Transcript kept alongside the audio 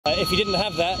If you didn't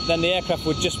have that, then the aircraft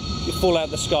would just fall out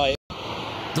of the sky.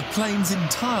 The plane's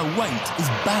entire weight is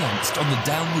balanced on the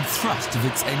downward thrust of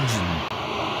its engine.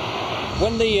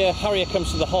 When the Harrier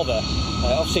comes to the hover,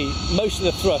 obviously most of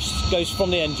the thrust goes from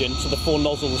the engine to the 4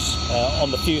 nozzles on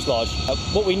the fuselage.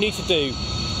 What we need to do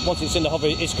once it's in the hover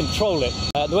is control it.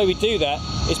 The way we do that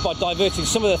is by diverting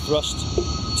some of the thrust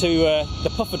to the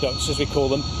puffer ducts, as we call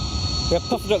them. We have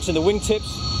puffer ducts in the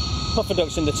wingtips, puffer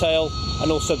ducts in the tail,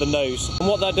 and also the nose. And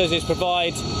what that does is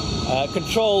provide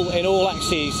control in all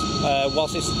axes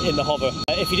whilst it's in the hover.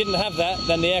 If you didn't have that,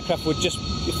 then the aircraft would just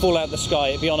fall out of the sky.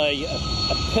 It'd be on a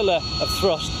pillar of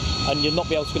thrust, and you'd not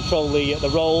be able to control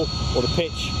the roll or the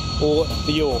pitch or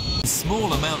the yaw.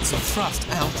 Small amounts of thrust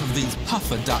out of these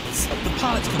puffer ducts, the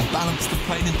pilot can balance the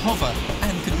plane in hover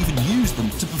and can even use them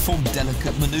to perform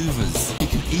delicate manoeuvres. He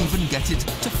can even get it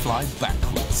to fly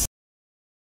backwards.